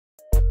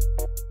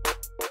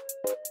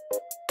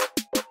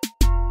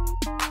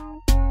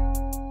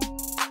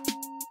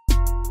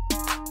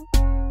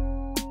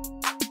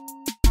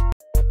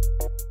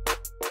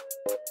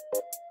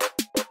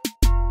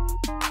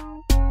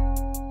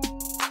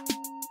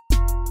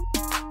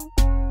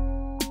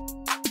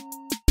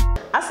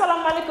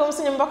asalaamaaleykum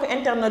suñu mbokk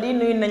internet yi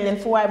nuyu nañ leen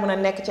fu waay mën a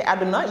nekk ci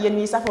àdduna yéen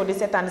ñiy safoo di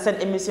seetaan seen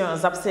émission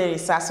Zap série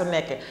saa su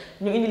nekk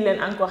ñu indi leen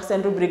encore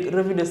seen rubrique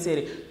revue de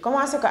série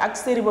commencé ko ak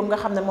série boobu nga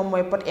xam ne moom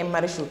mooy Pod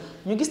Marichou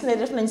ñu gis ne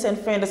def nañ seen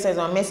fin de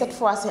saison mais cette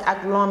fois-ci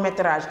ak long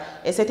métrage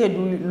et c'était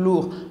du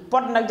lourd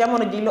Pod nag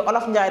jamono ji lu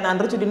olof Njaay naan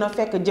rëccu dina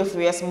fekk jëf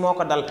wees moo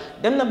ko dal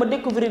dem na ba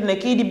découvrir ne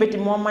kii di Betty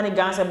moo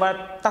manigancé ba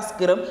tas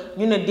këram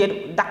ñu ne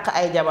déet dàq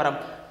ay jabaram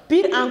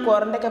pire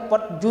encore ndeke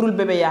Pod jurul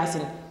bébé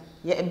Yacine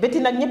Betty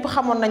nag ñëpp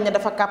xamoon nañ ne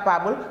dafa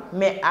capable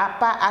mais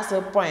pas à ce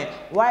point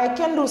waaye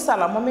kenn du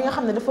sala moom mi nga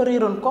xam ne dafa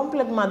réeroon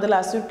complètement de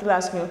la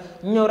circulation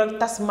ñëw rek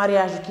tas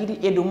mariage kii di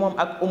Edu moom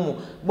ak Oumou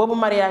boobu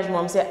mariage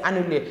moom c'est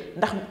annulé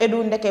ndax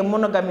Edu ndeke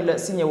monogamie la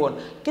signé woon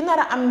ki nar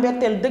a am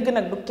mbetteel dëgg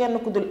nag du kenn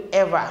ku dul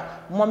Eva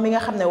moom mi nga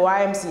xam ne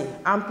waayam si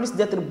en plus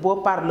d'être beau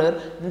parleur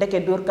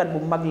ndeke dóorkat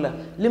bu mag la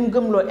lim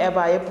gëmloo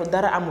Eva yëpp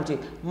dara amu ci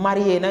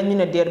marié na ñu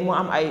ne déet mu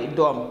am ay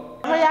doom.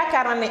 dama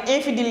yaakaar na ne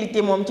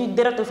infidélité moom ci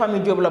deretu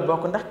famille Diop la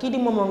bokk ndax kii di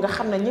moomoo nga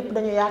xam ne ñëpp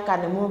dañu yaakaar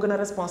ne moo gën a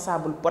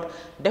responsable Pod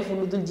def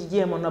lu dul ji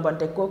jéem a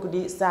nobante kooku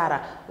di Sara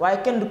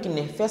waaye kenn du ki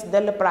ne fees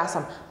dell place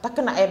am takk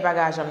na ay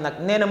bagage am nag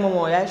nee na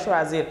moomoo yaay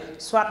choisir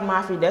soit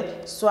maa fi des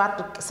soit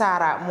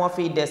Sara moo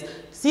fiy des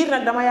siir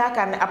nag dama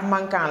yaakaar ne ab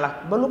manquant la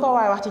ba lu ko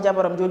waaye wax ci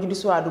jabaram jooju di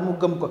Suwaadu mu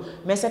gëm ko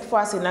mais cette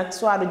fois-ci nag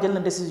Suwaadu jël na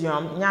décision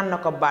am ñaan na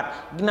ko baat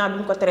ginnaaw bi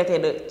mu ko traité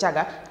de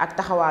caga ak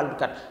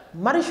taxawaalukat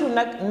Marichou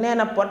nag nee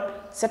na Pod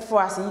cette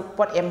fois-ci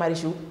Pod et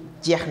Marichou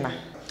jeex na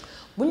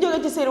bu ñu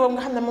jógee ci série boobu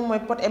nga xam ne moom mooy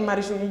Pod et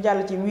Marichou ñu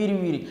jàll ci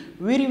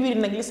WiriWiri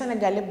nag li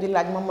Sénégal yépp di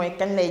laaj moom mooy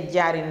kañ lay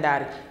jaari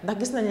ndaari ndax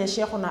gis nañ ne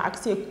Cheikhouna ak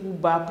ses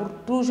coups bas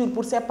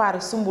pour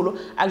séparer Soumboulou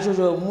ak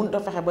Jojo mun a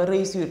fexe ba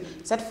réussir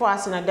cette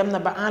fois-ci nag dem na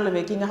ba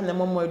enlever ki nga xam ne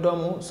moom mooy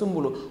doomu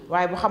Soumboulou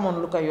waaye bu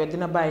xamoon lu koy yoot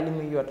dina bàyyi li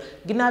muy yoot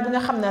ginnaaw bi nga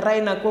xam ne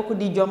rey na kooku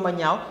di jomba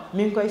ñaaw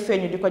mi ngi koy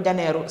feeñu di ko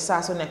janeeru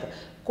saa su nekk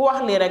ku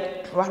wax lii rek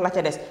wax la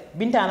ca des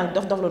Binta nag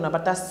dof-doflu na ba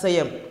tas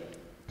sëyam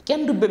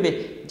kenn du bébé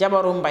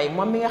jabaru mbay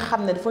moom mi nga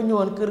xam ne dafa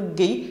ñëwoon kër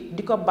Guèye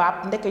di ko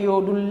baab ndeke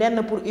yow du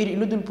lenn pour iri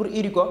lu dul pour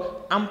iri ko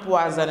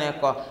empoisonné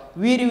ko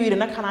WiriWiri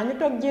nag xanaa ñu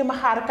toog jéem a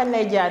xaar kañ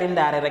lay jaari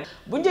ndaare rek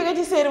bu ñu jógee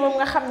ci série boobu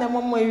nga xam ne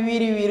moom mooy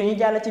WiriWiri ñu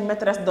jàll ci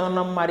maîtresse d'un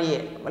homme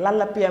marié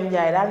Lala PM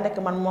Ndiaye daal ndekk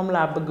man moom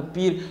laa bëgg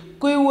pire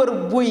kuy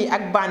wër buy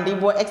ak bandi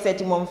boo egsee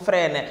ci moom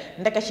freiné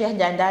ndeke Cheikh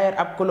Diagne daa yor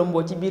ab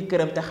Colombo ci biir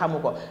këram te xamu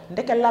ko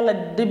ndeke Lala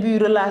début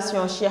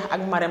relation Cheikh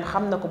ak Marème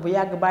xam na ko bu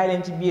yàgg bàyyi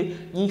leen ci biir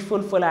ñuy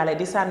fël-fëlaale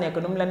di sànnee ko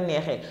nu mu leen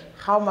neexee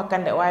xaw ma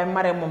kande waaye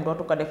Marème moom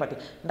dootu ko defati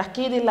ndax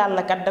kii di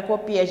Lala kat da koo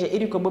piégé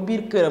iri ko ba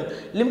biir këram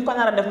lim ko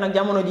nar a def nag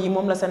jamono jii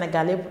moom la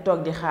Sénégal yépp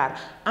toog di xaar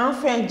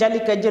enfin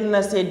Jalika jël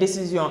na ses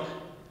décisions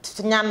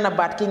ñaan na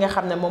baat ki nga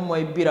xam ne moom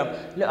mooy Biram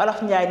li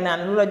olof Njaay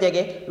naan lu la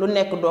jege lu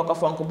nekk doo ko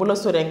fonk bu la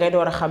soree ngay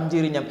door a xam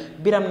njëriñam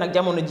Biram nag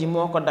jamono ji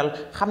moo ko dal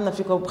xam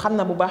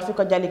na bu baax fi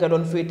ko Jalika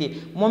doon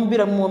féetee moom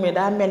Biram moomee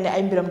daa mel ni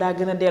ay mbiram daa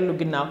gën a dellu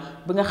ginnaaw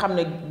bi nga xam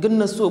ne gën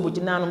na sóobu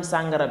ci naanum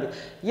sàngara bi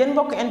yéen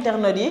mbokk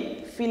internet yi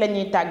fii la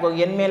ñuy tàggoog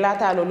yéen mais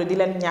laataa loolu di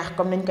leen ñaax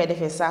comme nañ koy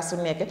defee saa su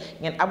nekk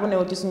ngeen abonné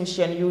wu ci suñu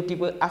chaîne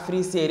YouTube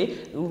Afri Série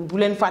bu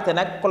leen fàtte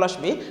nag cloche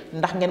bi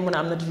ndax ngeen mën a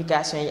am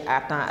notification yi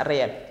à temps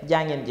réel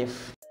jaa ngeen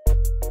jëf